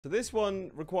So this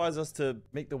one requires us to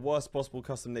make the worst possible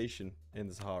custom nation in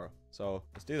the Sahara. So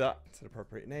let's do that. It's an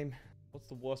appropriate name. What's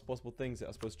the worst possible things? I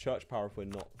suppose church power if we're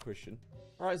not Christian.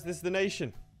 All right, so this is the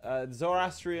nation.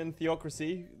 Zoroastrian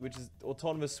theocracy, which is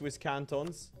autonomous Swiss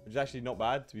cantons, which is actually not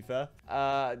bad, to be fair.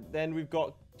 Then we've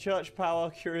got church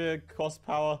power, courier, cost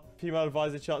power, female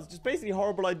advisor chance. Just basically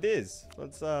horrible ideas.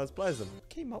 Let's play them. Who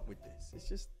came up with this? It's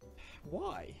just...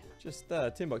 Why? Just,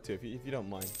 Timbuktu, if you don't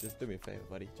mind, just do me a favor,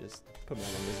 buddy. Just put me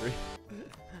out of misery.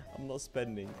 I'm not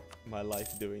spending my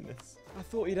life doing this. I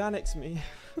thought he'd annex me.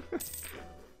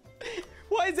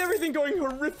 Why is everything going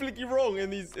horrifically wrong in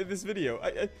this video?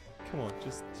 Come on,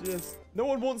 just... No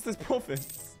one wants this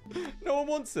province. No one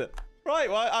wants it. Right,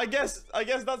 well, I guess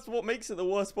that's what makes it the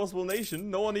worst possible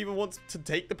nation. No one even wants to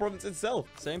take the province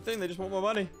itself. Same thing, they just want more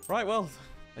money. Right, well,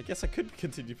 I guess I could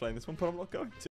continue playing this one, but I'm not going to.